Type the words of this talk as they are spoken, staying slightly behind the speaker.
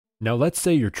Now let's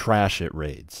say you're trash at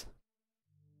raids.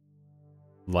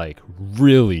 Like,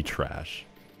 really trash.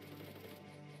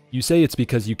 You say it's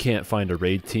because you can't find a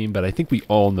raid team, but I think we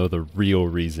all know the real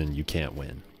reason you can't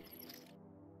win.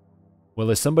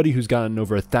 Well, as somebody who's gotten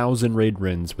over 1,000 raid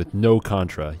wins with no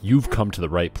contra, you've come to the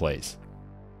right place.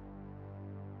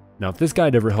 Now, if this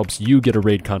guide ever helps you get a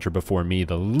raid contra before me,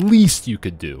 the least you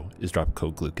could do is drop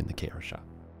code Gluck in the KR shop.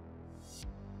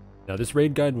 Now, this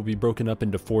raid guide will be broken up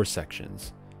into 4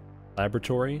 sections: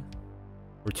 Laboratory,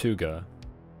 Tortuga,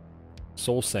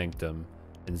 Soul Sanctum,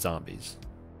 and Zombies.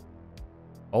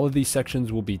 All of these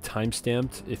sections will be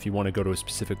timestamped if you want to go to a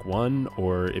specific one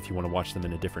or if you want to watch them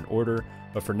in a different order,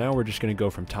 but for now we're just going to go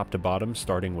from top to bottom,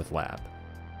 starting with Lab.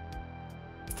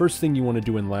 The first thing you want to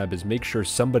do in Lab is make sure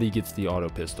somebody gets the auto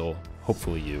pistol,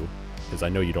 hopefully you, because I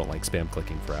know you don't like spam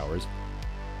clicking for hours.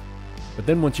 But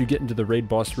then once you get into the raid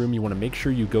boss room, you want to make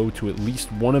sure you go to at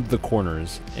least one of the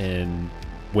corners and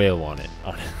wail on it.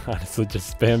 Honestly,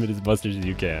 just spam it as much as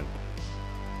you can.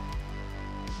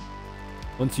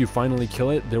 Once you finally kill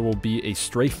it, there will be a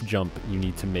strafe jump you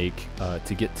need to make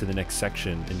to get to the next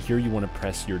section, and here you want to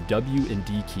press your W and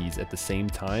D keys at the same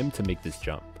time to make this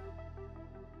jump.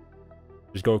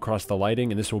 Just go across the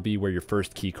lighting, and this will be where your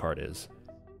first key card is.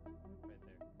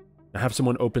 Now have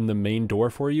someone open the main door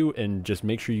for you, and just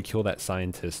make sure you kill that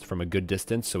scientist from a good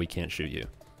distance so he can't shoot you.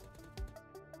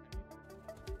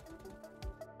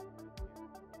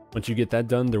 Once you get that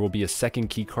done, there will be a second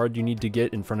key card you need to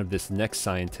get in front of this next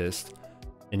scientist.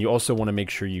 And you also want to make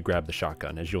sure you grab the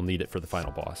shotgun, as you'll need it for the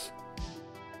final boss.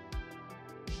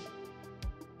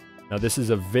 Now this is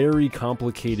a very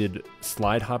complicated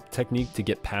slide hop technique to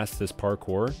get past this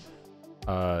parkour.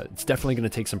 It's definitely going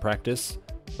to take some practice,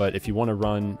 but if you want to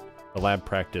run a lab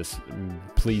practice,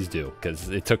 please do, because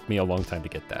it took me a long time to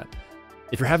get that.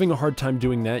 If you're having a hard time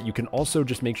doing that, you can also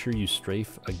just make sure you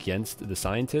strafe against the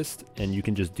scientist, and you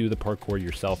can just do the parkour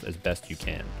yourself as best you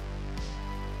can.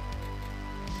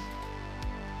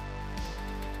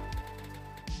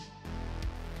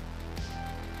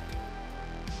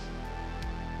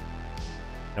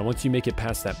 Now once you make it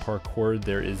past that parkour,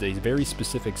 there is a very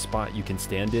specific spot you can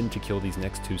stand in to kill these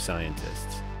next 2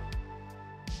 scientists.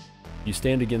 You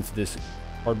stand against this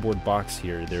cardboard box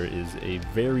here, there is a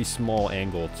very small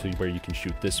angle to where you can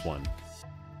shoot this one.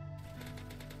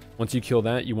 Once you kill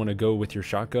that, you want to go with your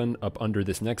shotgun up under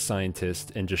this next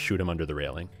scientist and just shoot him under the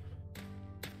railing.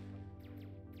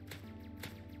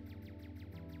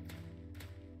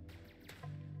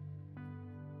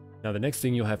 Now the next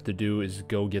thing you'll have to do is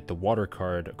go get the water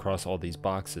card across all these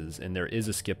boxes, and there is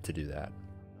a skip to do that.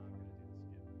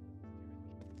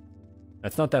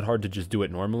 It's not that hard to just do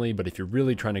it normally, but if you're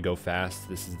really trying to go fast,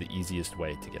 this is the easiest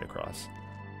way to get across.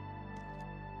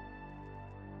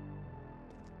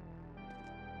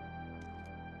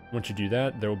 Once you do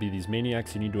that, there will be these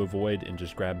maniacs you need to avoid, and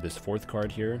just grab this 4th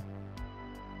card here.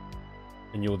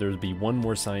 And there'll be one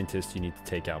more scientist you need to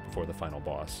take out before the final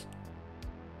boss.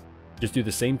 Just do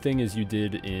the same thing as you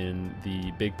did in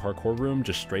the big parkour room,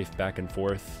 just strafe back and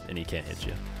forth, and he can't hit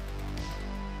you.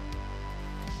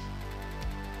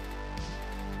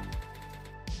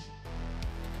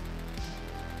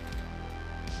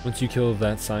 Once you kill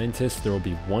that scientist, there will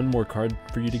be one more card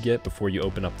for you to get before you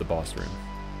open up the boss room.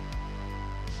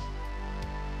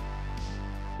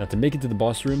 Now to make it to the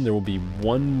boss room, there will be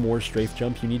one more strafe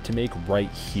jump you need to make right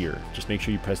here. Just make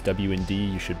sure you press W and D,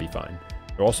 you should be fine.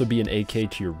 There will also be an AK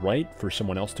to your right for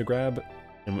someone else to grab,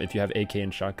 and if you have AK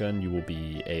and shotgun, you will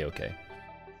be A-okay.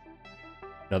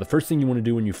 Now the first thing you want to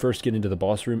do when you first get into the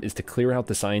boss room is to clear out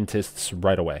the scientists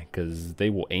right away, because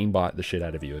they will aimbot the shit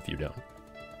out of you if you don't.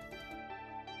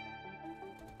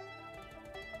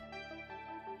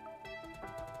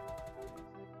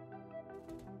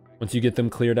 Once you get them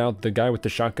cleared out, the guy with the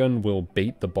shotgun will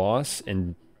bait the boss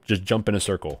and just jump in a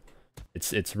circle.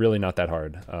 It's really not that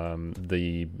hard.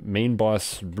 The main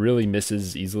boss really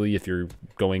misses easily if you're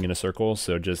going in a circle,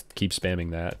 so just keep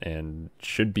spamming that and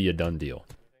should be a done deal.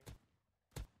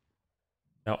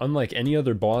 Now, unlike any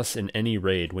other boss in any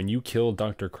raid, when you kill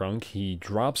Dr. Krunker, he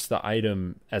drops the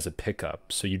item as a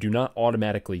pickup, so you do not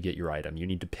automatically get your item. You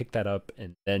need to pick that up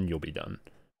and then you'll be done.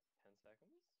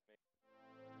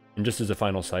 And just as a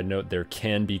final side note, there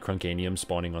can be Krunkanium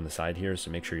spawning on the side here,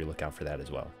 so make sure you look out for that as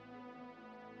well.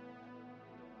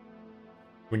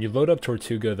 When you load up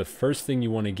Tortuga, the first thing you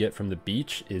want to get from the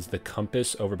beach is the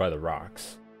compass over by the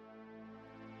rocks.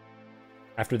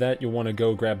 After that, you'll want to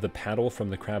go grab the paddle from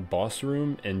the crab boss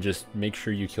room and just make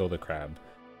sure you kill the crab.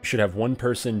 You should have one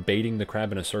person baiting the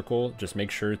crab in a circle. Just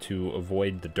make sure to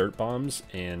avoid the dirt bombs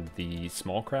and the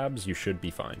small crabs. You should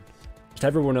be fine. Just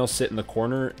have everyone else sit in the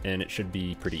corner and it should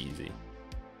be pretty easy.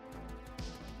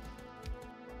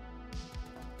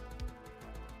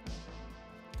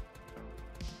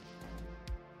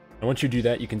 And once you do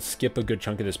that, you can skip a good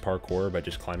chunk of this parkour by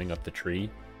just climbing up the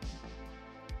tree.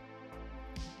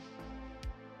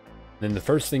 Then the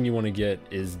first thing you want to get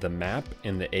is the map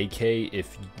and the AK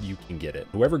if you can get it.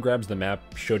 Whoever grabs the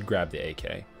map should grab the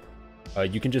AK.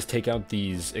 You can just take out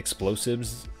these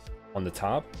explosives on the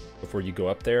top before you go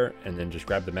up there and then just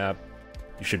grab the map.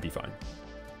 You should be fine.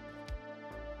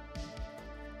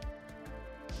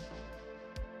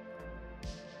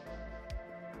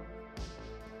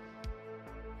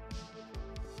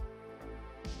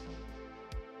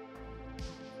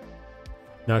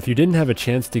 Now, if you didn't have a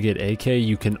chance to get AK,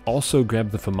 you can also grab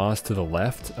the FAMAS to the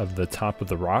left of the top of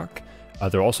the rock.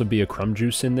 There'll also be a crumb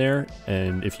juice in there,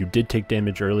 and if you did take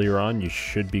damage earlier on, you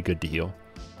should be good to heal.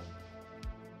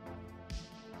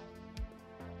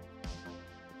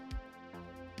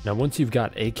 Now, once you've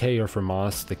got AK or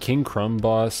FAMAS, the King Crumb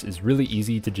boss is really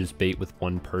easy to just bait with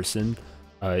one person.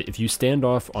 If you stand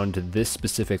off onto this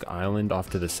specific island off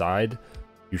to the side,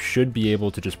 you should be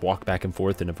able to just walk back and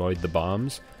forth and avoid the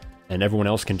bombs. And everyone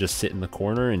else can just sit in the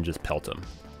corner and just pelt them.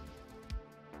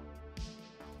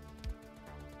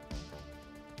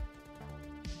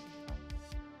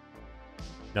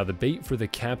 Now the bait for the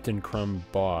Captain Crumb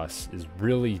boss is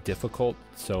really difficult,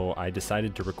 so I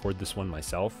decided to record this one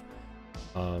myself.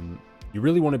 You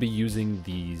really want to be using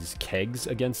these kegs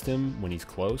against him when he's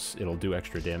close. It'll do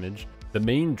extra damage. The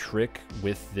main trick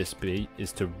with this bait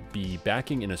is to be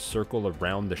backing in a circle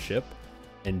around the ship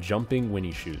and jumping when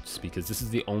he shoots, because this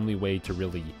is the only way to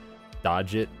really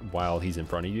dodge it while he's in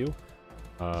front of you.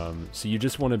 So you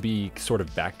just want to be sort of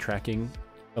backtracking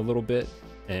a little bit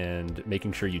and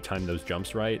making sure you time those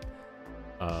jumps right,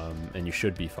 and you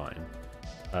should be fine.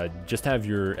 Just have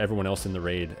everyone else in the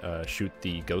raid shoot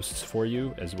the ghosts for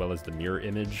you, as well as the mirror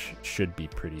image. Should be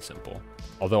pretty simple.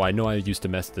 Although I know I used to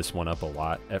mess this one up a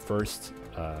lot at first,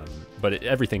 but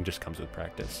everything just comes with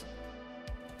practice.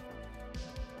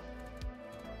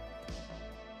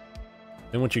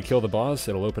 Then once you kill the boss,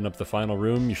 it'll open up the final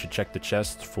room. You should check the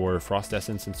chest for Frost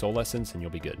Essence and Soul Essence, and you'll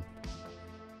be good.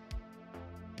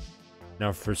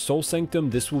 Now for Soul Sanctum,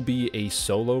 this will be a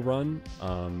solo run.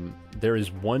 There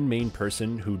is one main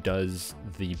person who does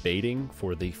the baiting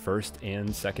for the first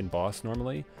and second boss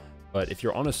normally. But if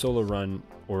you're on a solo run,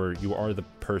 or you are the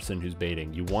person who's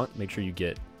baiting, you want to make sure you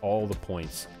get all the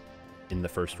points in the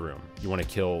first room. You want to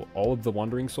kill all of the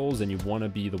Wandering Souls, and you want to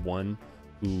be the one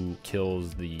who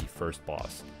kills the first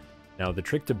boss. Now the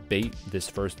trick to bait this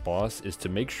first boss is to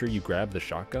make sure you grab the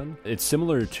shotgun. It's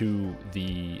similar to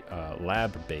the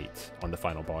lab bait on the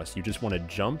final boss. You just want to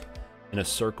jump in a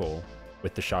circle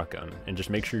with the shotgun and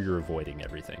just make sure you're avoiding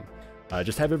everything.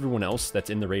 Just have everyone else that's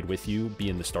in the raid with you be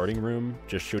in the starting room,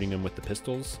 just shooting them with the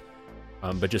pistols.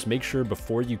 But just make sure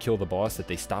before you kill the boss that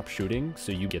they stop shooting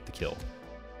so you get the kill.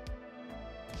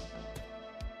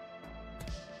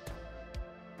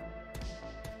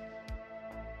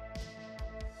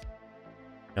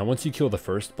 Now once you kill the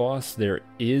first boss, there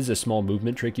is a small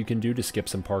movement trick you can do to skip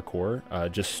some parkour.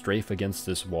 Just strafe against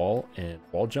this wall and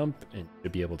wall jump, and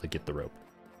you'll be able to get the rope.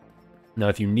 Now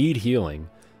if you need healing,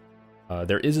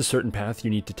 there is a certain path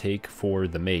you need to take for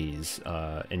the maze,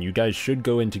 and you guys should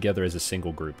go in together as a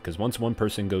single group, because once one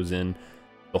person goes in,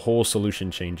 the whole solution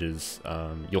changes.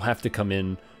 You'll have to come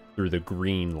in through the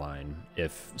green line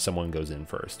if someone goes in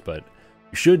first, but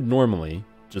you should normally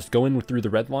just go in through the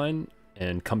red line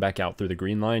and come back out through the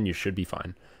green line. You should be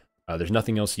fine. There's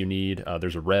nothing else you need.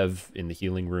 There's a rev in the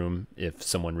healing room if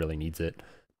someone really needs it,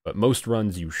 but most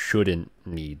runs you shouldn't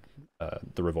need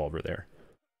the revolver there.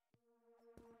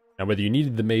 Now whether you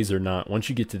needed the maze or not, once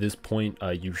you get to this point,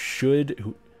 you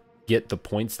should get the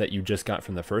points that you just got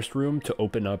from the first room to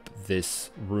open up this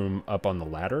room up on the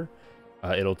ladder.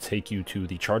 It'll take you to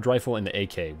the charge rifle and the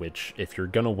AK, which if you're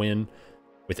gonna win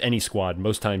with any squad,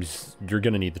 most times you're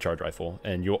going to need the charge rifle,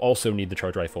 and you'll also need the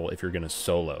charge rifle if you're going to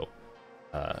solo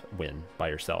win by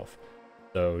yourself.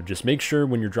 So just make sure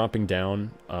when you're dropping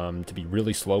down to be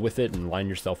really slow with it and line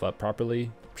yourself up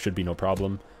properly. Should be no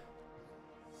problem.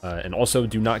 And also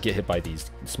do not get hit by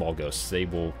these small ghosts. They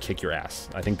will kick your ass.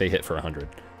 I think they hit for 100.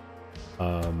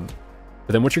 But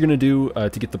then what you're going to do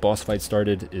to get the boss fight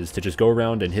started is to just go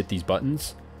around and hit these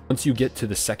buttons. Once you get to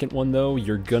the second one though,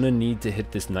 you're going to need to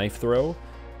hit this knife throw.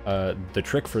 The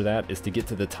trick for that is to get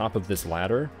to the top of this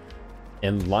ladder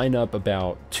and line up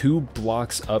about 2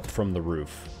 blocks up from the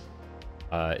roof.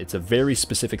 It's a very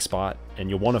specific spot, and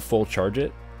you'll want to full charge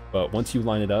it, but once you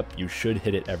line it up, you should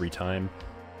hit it every time.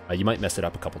 You might mess it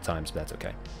up a couple times, but that's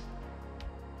okay.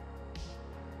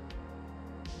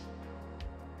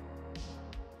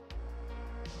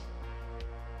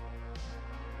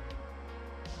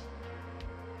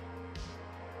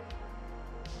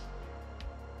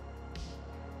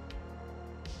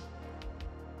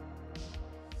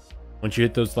 Once you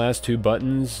hit those last 2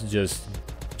 buttons, just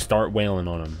start wailing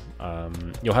on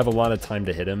them. You'll have a lot of time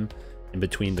to hit him in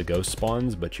between the ghost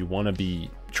spawns, but you want to be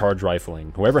charge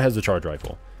rifling. Whoever has the charge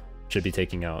rifle should be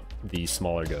taking out the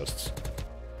smaller ghosts.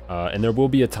 And there will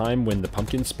be a time when the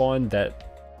pumpkin spawn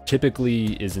that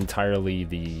typically is entirely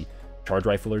the charge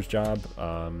rifler's job.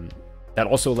 That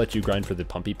also lets you grind for the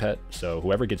pumpy pet, so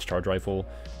whoever gets charge rifle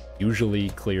usually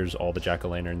clears all the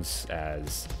jack-o'-lanterns,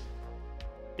 as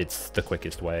it's the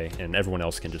quickest way, and everyone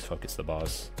else can just focus the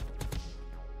boss.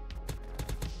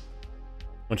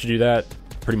 Once you do that,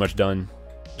 pretty much done.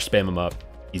 Just spam them up,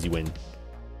 easy win.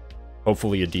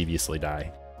 Hopefully you deviously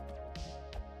die.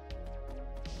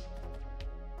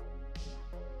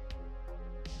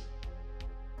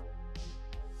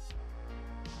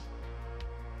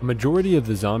 A majority of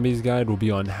the zombies guide will be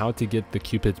on how to get the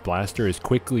Cupid's blaster as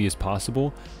quickly as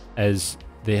possible, as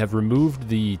they have removed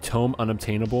the tome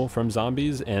unobtainable from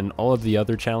zombies, and all of the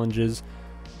other challenges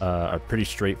are pretty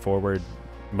straightforward.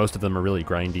 Most of them are really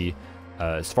grindy.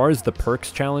 As far as the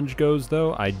perks challenge goes,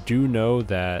 though, I do know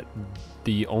that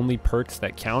the only perks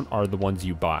that count are the ones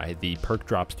you buy. The perk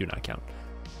drops do not count.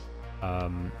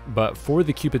 But for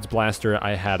the Cupid's blaster,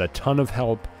 I had a ton of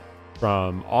help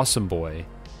from Awesome Boy,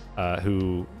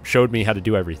 who showed me how to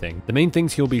do everything. The main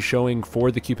things he'll be showing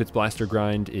for the Cupid's blaster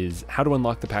grind is how to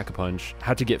unlock the Pack-a-Punch,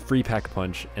 how to get free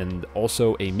Pack-a-Punch, and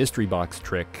also a mystery box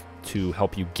trick to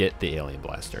help you get the alien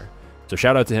blaster. So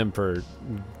shout out to him for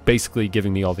basically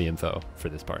giving me all the info for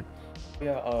this part.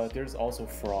 Yeah, there's also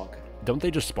frog. Don't they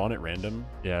just spawn at random?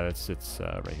 Yeah, it's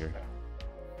right here.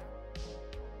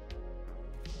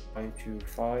 5 to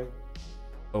 5.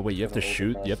 Oh wait, you have to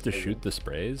shoot. You have to shoot the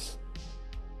sprays.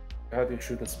 You have to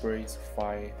shoot the sprays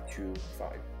 5 to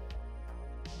 5.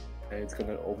 And it's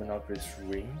gonna open up this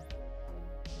ring.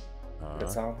 The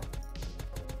sound.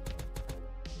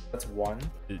 That's 1.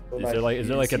 Is So there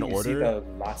like an order? You see the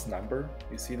last number?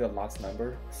 You see the last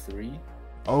number? 3?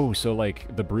 Oh, so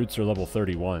like the brutes are level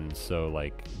 31, so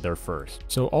like they're first.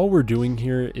 So all we're doing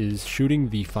here is shooting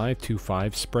the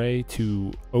 525 spray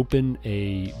to open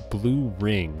a blue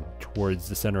ring towards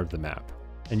the center of the map.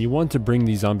 And you want to bring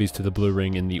these zombies to the blue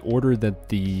ring in the order that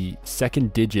the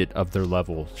second digit of their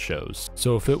level shows.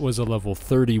 So if it was a level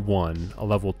 31, a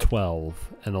level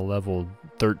 12, and a level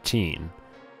 13,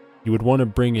 you would want to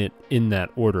bring it in that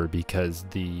order because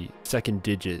the second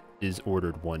digit is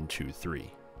ordered 1, 2,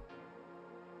 3.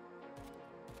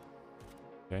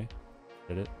 Okay,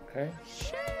 did it? Okay.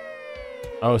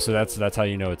 Oh, so that's how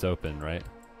you know it's open, right?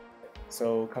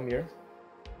 So come here.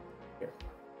 Here.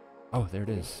 Oh, there it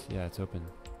is. Yeah, it's open.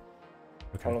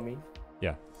 Okay. Follow me.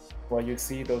 Yeah. Well, you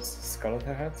see those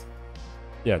skeleton heads?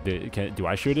 Yeah. Do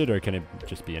I shoot it or can it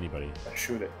just be anybody?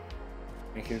 Shoot it.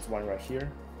 And here's one right here.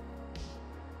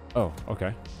 Oh,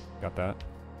 okay. Got that.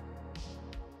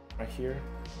 Right here.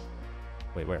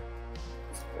 Wait, where?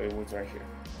 It was right here.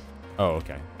 Oh,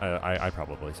 okay. I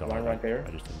probably saw one that. right there.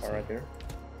 I just didn't see One right it. there.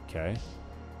 Okay.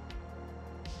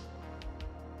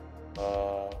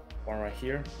 One right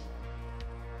here.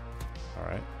 All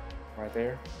right. Right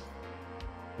there.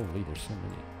 Holy, there's so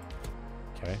many.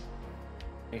 Okay.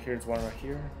 And here's one right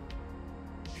here.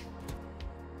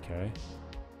 Okay.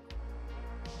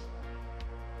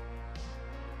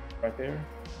 Right there.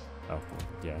 Oh,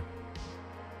 yeah.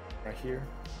 Right here.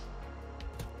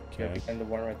 Okay. And the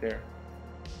one right there.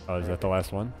 Oh, is that the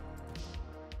last one?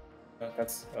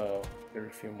 That's there's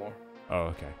a few more. Oh,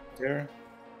 okay. There.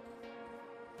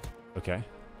 Okay.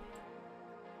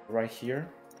 Right here.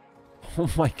 Oh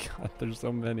my god, there's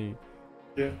so many.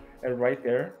 Yeah. And right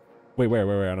there. Wait,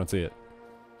 where? I don't see it.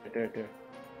 Right there.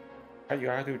 You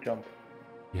have to jump.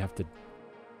 You have to.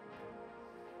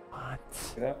 What?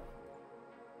 See that?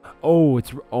 Oh,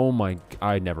 it's. Oh my.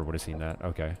 I never would have seen that.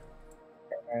 Okay.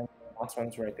 And the last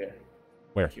one's right there.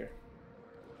 Where? Right here.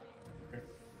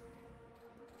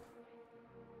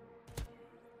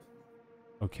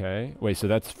 Okay. Wait, so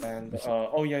that's. And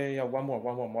oh yeah. One more.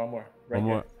 Right One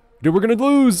more. here. Dude, we're gonna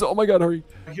lose! Oh my god, hurry!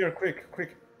 Here, quick.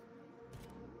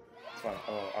 It's fine.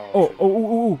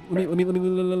 Oh! Let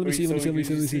me see. You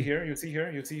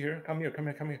see here. Come here.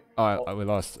 Oh, we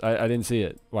lost. I didn't see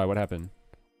it. Why? What happened?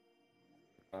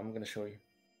 I'm gonna show you.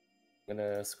 I'm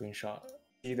gonna screenshot.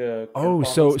 See the. Oh,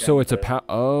 so it's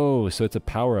a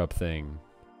power up thing.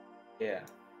 Yeah.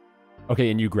 Okay,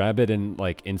 and you grab it and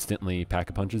like instantly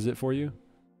Pack-a-Punches it for you?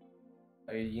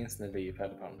 I instantly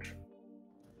pack a punch.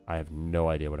 I have no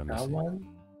idea what I'm That missing. one?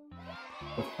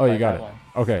 Oh, you got it. One.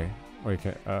 Okay.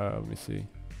 Okay. Let me see.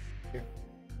 Here.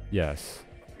 Yes.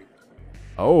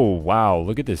 Oh wow!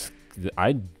 Look at this.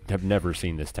 I have never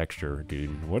seen this texture,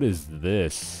 dude. What is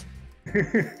this?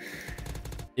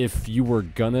 If you were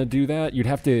gonna do that, you'd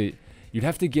have to. You'd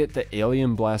have to get the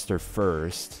alien blaster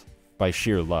first by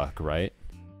sheer luck, right?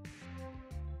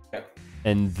 Yeah.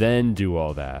 And then do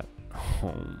all that.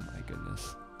 Oh my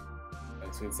goodness.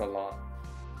 So it's a lot.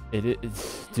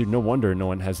 It's dude, no wonder no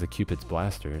one has the Cupid's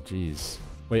blaster. Jeez.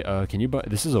 Wait, can you buy?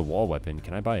 This is a wall weapon.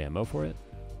 Can I buy ammo for it?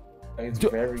 It's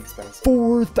very expensive.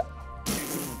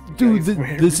 Dude,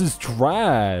 this is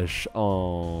trash.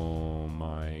 Oh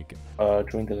my god.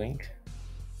 Join the link.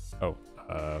 Oh,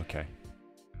 okay.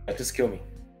 Just kill me.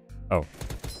 Oh,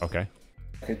 okay.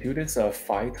 Okay, do this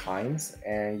 5 times,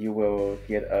 and you will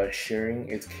get a sharing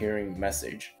is caring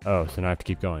message. Oh, so now I have to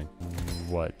keep going.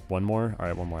 What? One more? All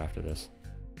right, one more after this.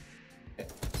 Okay.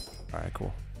 All right,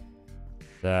 cool.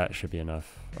 That should be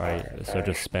enough. All right, so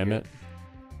just spam it.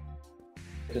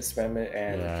 Just spam it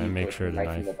and keep make sure the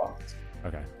knife in the box.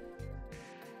 Okay.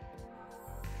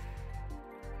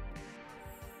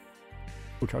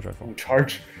 Oh, charge rifle.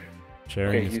 Charge.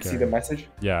 Sharing. Okay, you see the message?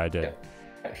 Yeah, I did. Yeah.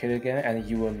 Hit it again, and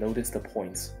you will notice the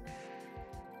points.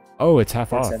 Oh, it's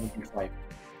half off. 75.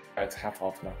 It's half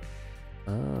off now.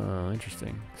 Oh,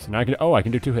 interesting. So now I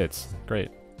can do 2 hits. Great.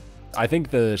 I think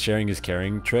the sharing is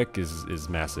caring trick is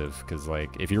massive, because like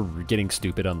if you're getting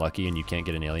stupid unlucky and you can't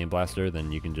get an alien blaster,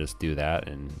 then you can just do that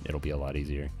and it'll be a lot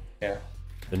easier. Yeah.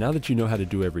 But now that you know how to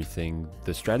do everything,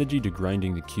 the strategy to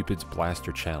grinding the Cupid's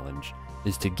blaster challenge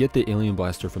is to get the alien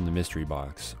blaster from the mystery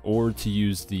box, or to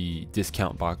use the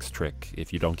discount box trick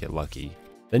if you don't get lucky.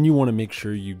 Then you want to make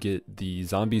sure you get the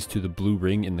zombies to the blue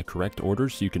ring in the correct order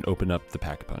so you can open up the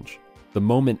pack-a-punch. The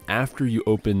moment after you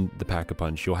open the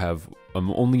pack-a-punch, you'll have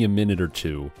only a minute or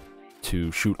 2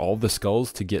 to shoot all the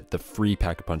skulls to get the free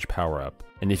pack-a-punch power-up.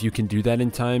 And if you can do that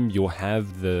in time, you'll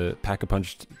have the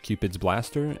pack-a-punch Cupid's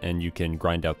blaster and you can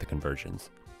grind out the conversions.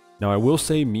 Now I will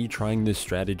say, me trying this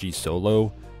strategy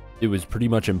solo, it was pretty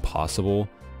much impossible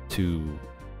to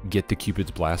get the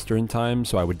Cupid's blaster in time,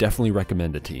 so I would definitely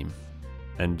recommend a team.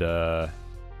 And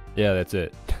yeah, that's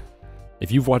it.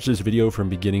 If you've watched this video from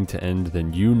beginning to end,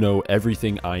 then you know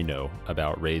everything I know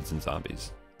about raids and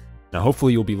zombies. Now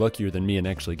hopefully you'll be luckier than me and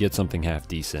actually get something half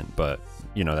decent, but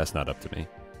you know, that's not up to me.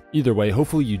 Either way,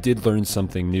 hopefully you did learn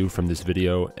something new from this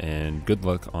video, and good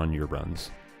luck on your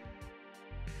runs.